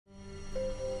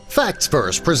Facts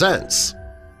Verse presents.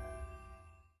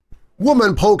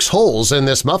 Woman pokes holes in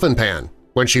this muffin pan.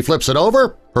 When she flips it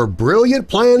over, her brilliant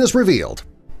plan is revealed.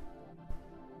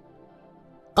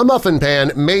 A muffin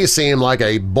pan may seem like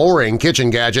a boring kitchen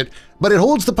gadget, but it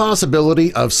holds the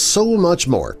possibility of so much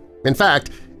more. In fact,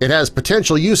 it has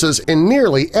potential uses in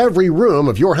nearly every room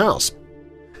of your house.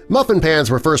 Muffin pans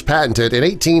were first patented in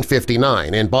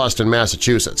 1859 in Boston,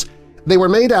 Massachusetts. They were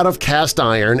made out of cast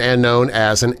iron and known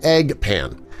as an egg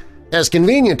pan. As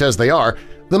convenient as they are,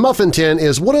 the muffin tin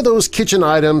is one of those kitchen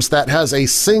items that has a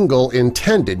single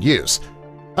intended use.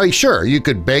 Sure, you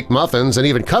could bake muffins and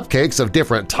even cupcakes of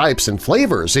different types and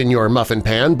flavors in your muffin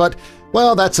pan, but,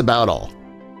 well, that's about all.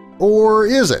 Or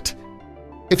is it?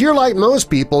 If you're like most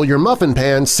people, your muffin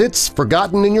pan sits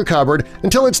forgotten in your cupboard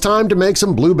until it's time to make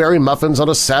some blueberry muffins on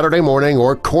a Saturday morning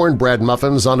or cornbread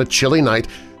muffins on a chilly night,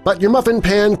 but your muffin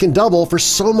pan can double for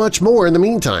so much more in the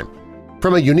meantime.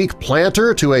 From a unique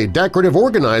planter to a decorative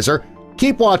organizer,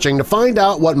 keep watching to find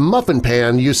out what muffin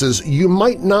pan uses you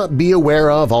might not be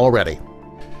aware of already.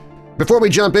 Before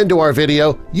we jump into our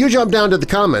video, you jump down to the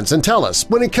comments and tell us,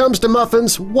 when it comes to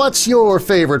muffins, what's your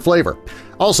favorite flavor?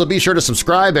 Also, be sure to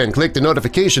subscribe and click the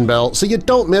notification bell so you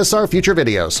don't miss our future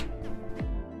videos.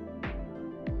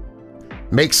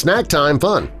 Make snack time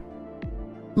fun.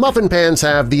 Muffin pans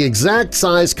have the exact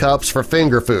size cups for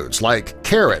finger foods like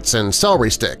carrots and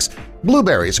celery sticks,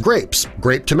 blueberries, grapes,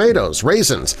 grape tomatoes,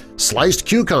 raisins, sliced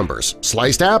cucumbers,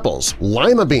 sliced apples,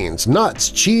 lima beans,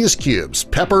 nuts, cheese cubes,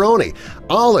 pepperoni,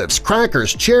 olives,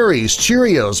 crackers, cherries,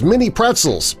 Cheerios, mini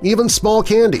pretzels, even small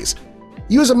candies.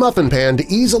 Use a muffin pan to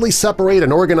easily separate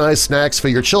and organize snacks for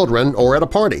your children or at a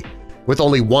party. With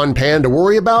only one pan to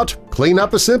worry about,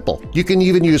 cleanup is simple. You can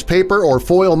even use paper or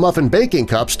foil muffin baking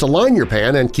cups to line your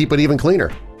pan and keep it even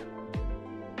cleaner.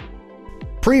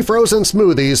 Pre-frozen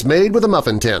smoothies made with a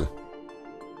muffin tin.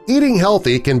 Eating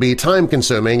healthy can be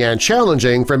time-consuming and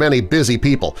challenging for many busy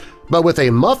people, but with a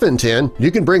muffin tin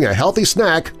you can bring a healthy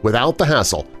snack without the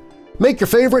hassle. Make your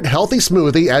favorite healthy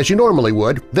smoothie as you normally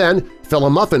would, then fill a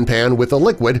muffin pan with the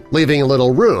liquid, leaving a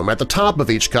little room at the top of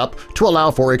each cup to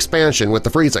allow for expansion with the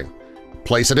freezing.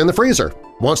 Place it in the freezer.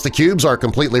 Once the cubes are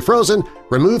completely frozen,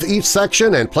 remove each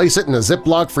section and place it in a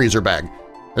Ziploc freezer bag.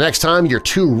 The next time you're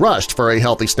too rushed for a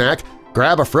healthy snack,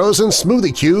 grab a frozen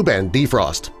smoothie cube and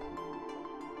defrost.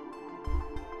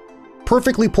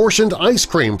 Perfectly portioned ice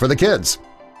cream for the kids.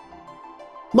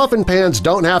 Muffin pans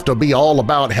don't have to be all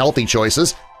about healthy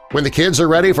choices. When the kids are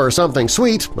ready for something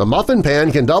sweet, a muffin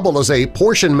pan can double as a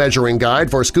portion measuring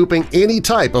guide for scooping any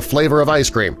type of flavor of ice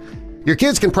cream. Your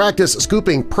kids can practice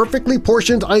scooping perfectly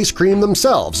portioned ice cream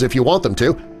themselves if you want them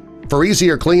to. For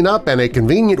easier cleanup and a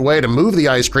convenient way to move the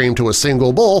ice cream to a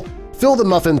single bowl, fill the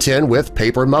muffin tin with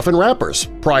paper muffin wrappers,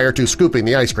 prior to scooping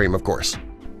the ice cream, of course.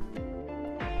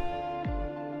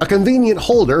 A convenient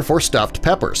holder for stuffed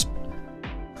peppers.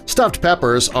 Stuffed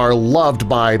peppers are loved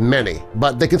by many,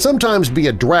 but they can sometimes be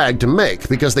a drag to make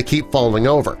because they keep falling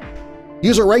over.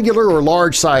 Use a regular or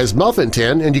large-size muffin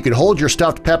tin and you can hold your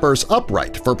stuffed peppers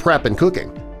upright for prep and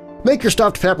cooking. Make your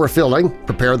stuffed pepper filling,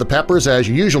 prepare the peppers as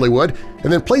you usually would,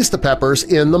 and then place the peppers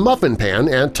in the muffin pan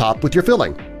and top with your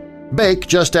filling. Bake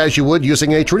just as you would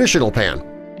using a traditional pan.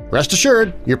 Rest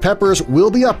assured, your peppers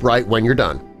will be upright when you're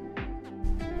done.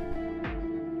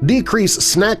 Decrease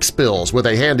snack spills with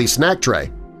a handy snack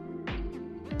tray.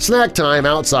 Snack time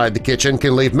outside the kitchen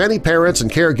can leave many parents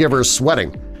and caregivers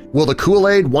sweating. Will the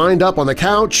Kool-Aid wind up on the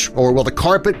couch, or will the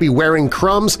carpet be wearing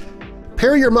crumbs?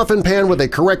 Pair your muffin pan with a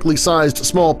correctly sized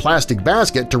small plastic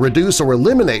basket to reduce or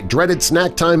eliminate dreaded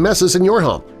snack time messes in your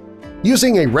home.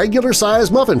 Using a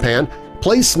regular-sized muffin pan,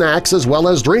 place snacks as well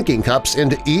as drinking cups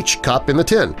into each cup in the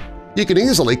tin. You can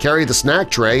easily carry the snack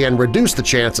tray and reduce the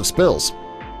chance of spills.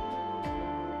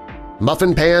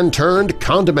 Muffin pan turned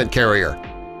condiment carrier.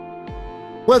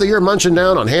 Whether you're munching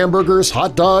down on hamburgers,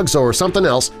 hot dogs, or something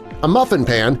else, a muffin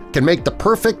pan can make the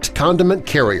perfect condiment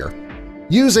carrier.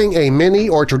 Using a mini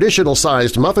or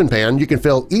traditional-sized muffin pan, you can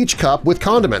fill each cup with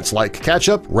condiments like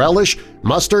ketchup, relish,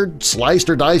 mustard, sliced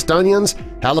or diced onions,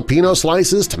 jalapeno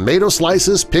slices, tomato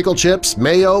slices, pickle chips,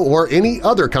 mayo, or any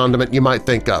other condiment you might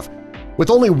think of.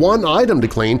 With only one item to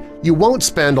clean, you won't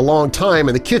spend a long time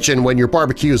in the kitchen when your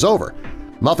barbecue's over.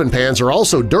 Muffin pans are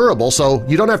also durable, so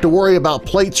you don't have to worry about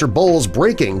plates or bowls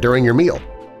breaking during your meal.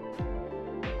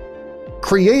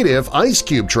 Creative ice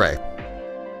cube tray.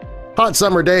 Hot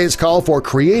summer days call for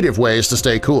creative ways to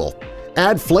stay cool.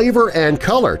 Add flavor and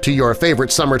color to your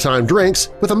favorite summertime drinks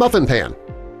with a muffin pan.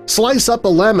 Slice up a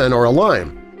lemon or a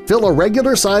lime. Fill a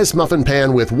regular-sized muffin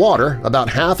pan with water. About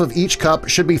half of each cup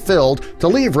should be filled to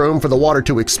leave room for the water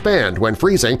to expand when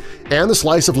freezing and the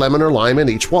slice of lemon or lime in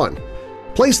each one.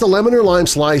 Place the lemon or lime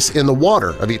slice in the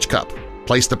water of each cup.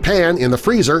 Place the pan in the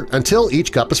freezer until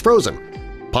each cup is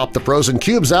frozen. Pop the frozen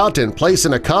cubes out and place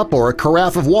in a cup or a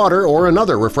carafe of water or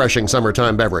another refreshing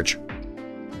summertime beverage.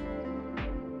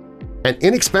 An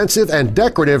inexpensive and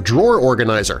decorative drawer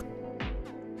organizer.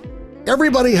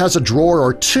 Everybody has a drawer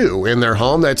or two in their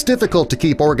home that's difficult to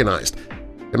keep organized.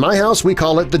 In my house, we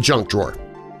call it the junk drawer.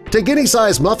 Take any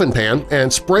size muffin pan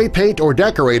and spray paint or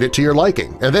decorate it to your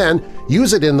liking, and then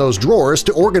use it in those drawers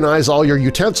to organize all your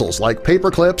utensils like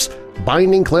paper clips,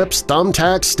 binding clips,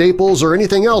 thumbtacks, staples, or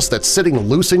anything else that's sitting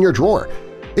loose in your drawer.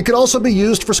 It could also be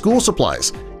used for school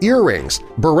supplies, earrings,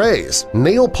 berets,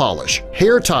 nail polish,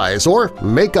 hair ties, or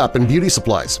makeup and beauty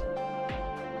supplies.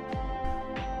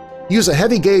 Use a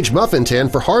heavy-gauge muffin tin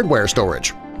for hardware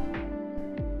storage.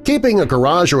 Keeping a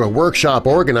garage or a workshop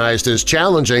organized is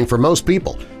challenging for most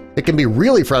people. It can be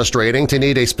really frustrating to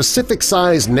need a specific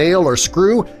size nail or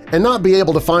screw and not be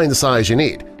able to find the size you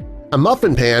need. A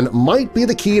muffin pan might be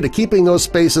the key to keeping those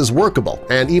spaces workable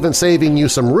and even saving you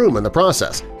some room in the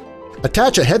process.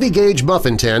 Attach a heavy-gauge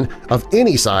muffin tin of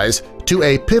any size to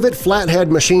a pivot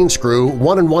flathead machine screw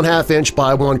 1 1/2 inch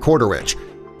by 1/4 inch.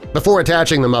 Before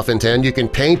attaching the muffin tin, you can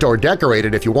paint or decorate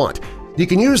it if you want. You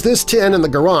can use this tin in the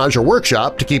garage or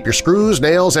workshop to keep your screws,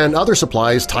 nails, and other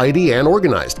supplies tidy and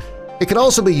organized. It can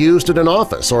also be used in an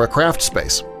office or a craft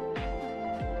space.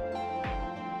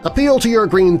 Appeal to your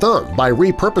green thumb by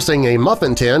repurposing a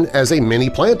muffin tin as a mini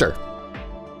planter.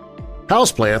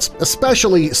 Houseplants,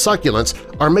 especially succulents,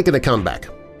 are making a comeback.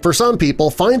 For some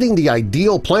people, finding the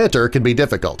ideal planter can be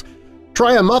difficult.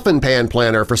 Try a muffin pan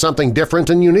planter for something different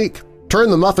and unique. Turn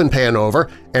the muffin pan over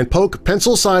and poke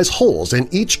pencil-size holes in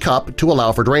each cup to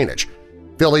allow for drainage.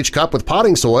 Fill each cup with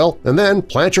potting soil and then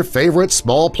plant your favorite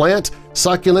small plant,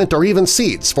 succulent, or even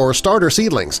seeds for starter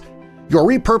seedlings. Your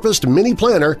repurposed mini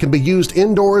planter can be used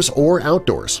indoors or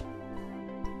outdoors.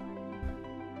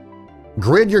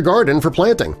 Grid your garden for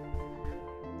planting.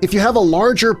 If you have a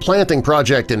larger planting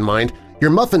project in mind,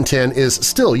 your muffin tin is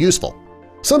still useful.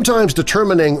 Sometimes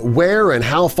determining where and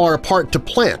how far apart to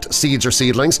plant seeds or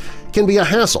seedlings can be a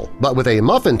hassle, but with a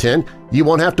muffin tin, you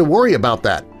won't have to worry about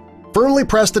that. Firmly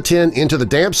press the tin into the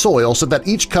damp soil so that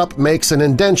each cup makes an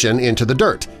indentation into the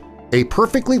dirt. A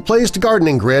perfectly placed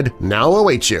gardening grid now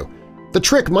awaits you. The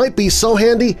trick might be so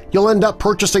handy you'll end up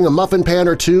purchasing a muffin pan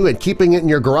or two and keeping it in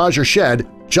your garage or shed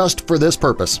just for this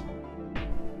purpose.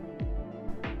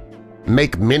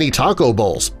 Make mini taco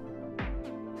bowls.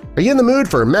 Are you in the mood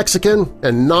for Mexican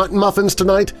and not muffins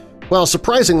tonight? Well,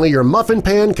 surprisingly, your muffin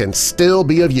pan can still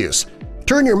be of use.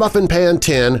 Turn your muffin pan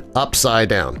tin upside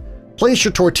down. Place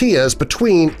your tortillas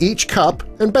between each cup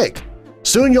and bake.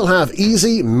 Soon you'll have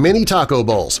easy mini taco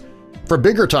bowls. For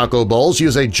bigger taco bowls,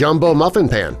 use a jumbo muffin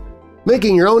pan.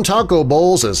 Making your own taco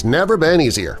bowls has never been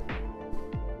easier.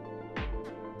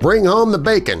 Bring home the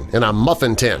bacon in a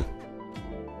muffin tin.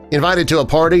 Invited to a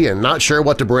party and not sure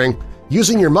what to bring?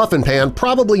 Using your muffin pan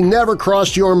probably never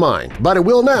crossed your mind, but it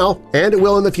will now and it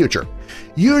will in the future.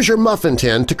 Use your muffin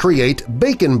tin to create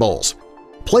bacon bowls.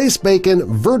 Place bacon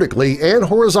vertically and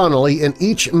horizontally in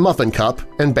each muffin cup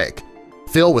and bake.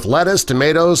 Fill with lettuce,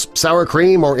 tomatoes, sour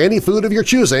cream, or any food of your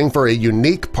choosing for a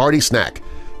unique party snack.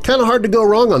 Kinda hard to go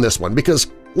wrong on this one because,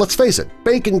 let's face it,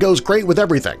 bacon goes great with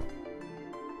everything.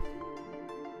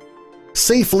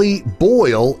 Safely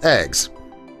boil eggs.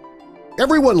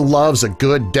 Everyone loves a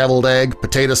good deviled egg,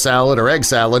 potato salad, or egg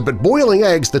salad, but boiling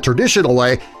eggs the traditional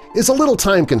way is a little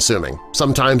time-consuming.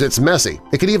 Sometimes it's messy.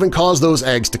 It can even cause those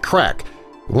eggs to crack.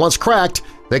 Once cracked,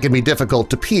 they can be difficult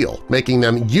to peel, making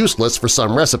them useless for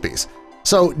some recipes.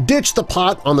 So ditch the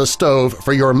pot on the stove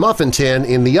for your muffin tin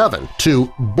in the oven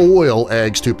to boil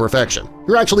eggs to perfection.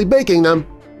 You're actually baking them,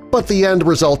 but the end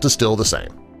result is still the same.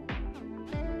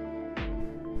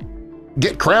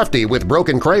 Get crafty with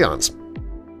broken crayons.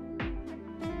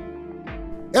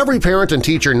 Every parent and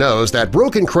teacher knows that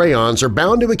broken crayons are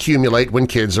bound to accumulate when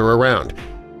kids are around.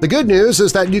 The good news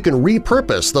is that you can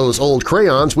repurpose those old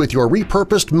crayons with your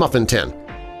repurposed muffin tin.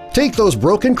 Take those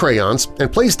broken crayons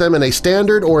and place them in a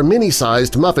standard or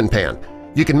mini-sized muffin pan.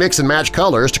 You can mix and match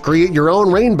colors to create your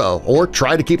own rainbow or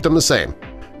try to keep them the same.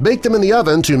 Bake them in the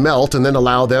oven to melt and then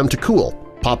allow them to cool.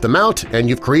 Pop them out and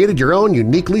you've created your own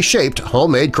uniquely shaped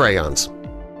homemade crayons.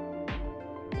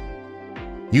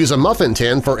 Use a muffin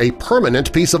tin for a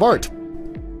permanent piece of art.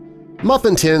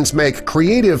 Muffin tins make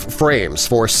creative frames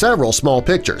for several small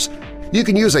pictures. You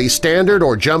can use a standard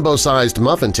or jumbo-sized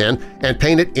muffin tin and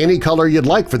paint it any color you'd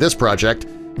like for this project,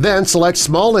 then select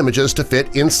small images to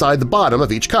fit inside the bottom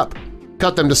of each cup.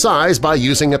 Cut them to size by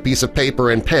using a piece of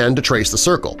paper and pen to trace the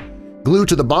circle. Glue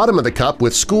to the bottom of the cup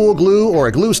with school glue or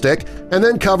a glue stick, and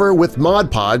then cover with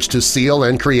Mod Podge to seal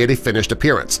and create a finished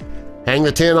appearance. Hang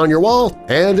the tin on your wall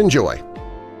and enjoy.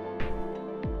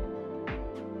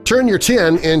 Turn your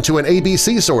tin into an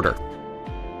ABC sorter.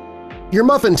 Your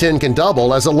muffin tin can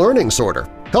double as a learning sorter.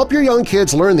 Help your young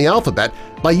kids learn the alphabet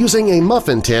by using a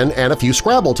muffin tin and a few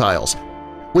Scrabble tiles.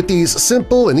 With these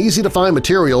simple and easy-to-find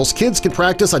materials, kids can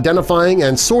practice identifying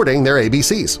and sorting their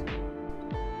ABCs.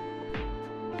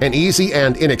 An easy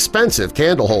and inexpensive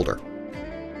candle holder.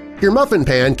 Your muffin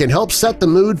pan can help set the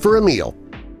mood for a meal.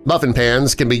 Muffin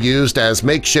pans can be used as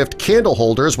makeshift candle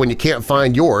holders when you can't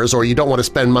find yours or you don't want to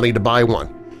spend money to buy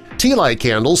one. Tea light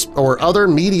candles or other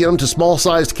medium to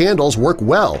small-sized candles work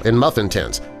well in muffin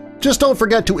tins. Just don't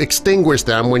forget to extinguish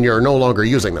them when you're no longer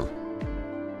using them.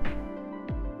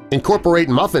 Incorporate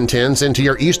muffin tins into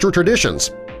your Easter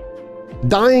traditions.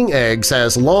 Dyeing eggs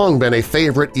has long been a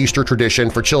favorite Easter tradition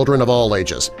for children of all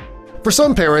ages. For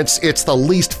some parents, it's the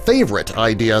least favorite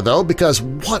idea, though, because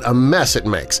what a mess it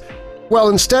makes. Well,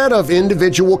 instead of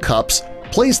individual cups,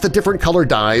 place the different color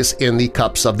dyes in the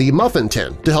cups of the muffin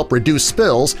tin to help reduce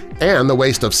spills and the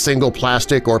waste of single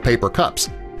plastic or paper cups.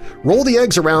 Roll the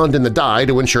eggs around in the dye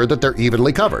to ensure that they're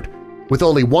evenly covered. With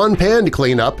only one pan to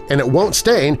clean up and it won't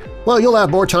stain, well, you'll have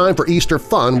more time for Easter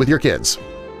fun with your kids.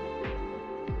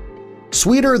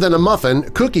 Sweeter than a muffin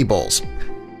cookie bowls.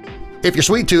 If your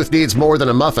sweet tooth needs more than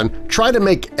a muffin, try to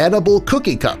make edible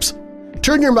cookie cups.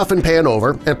 Turn your muffin pan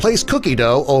over and place cookie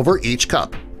dough over each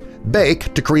cup.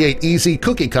 Bake to create easy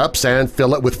cookie cups and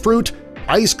fill it with fruit,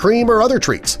 ice cream, or other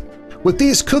treats. With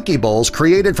these cookie bowls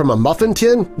created from a muffin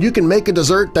tin, you can make a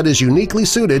dessert that is uniquely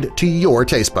suited to your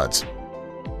taste buds.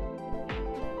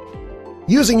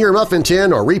 Using your muffin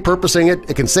tin or repurposing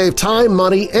it can save time,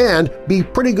 money, and be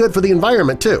pretty good for the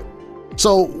environment too.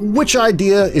 So which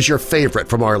idea is your favorite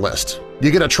from our list?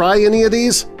 You gonna try any of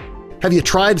these? Have you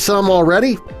tried some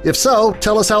already? If so,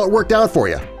 tell us how it worked out for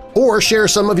you. Or share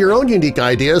some of your own unique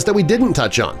ideas that we didn't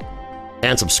touch on.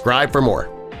 And subscribe for more.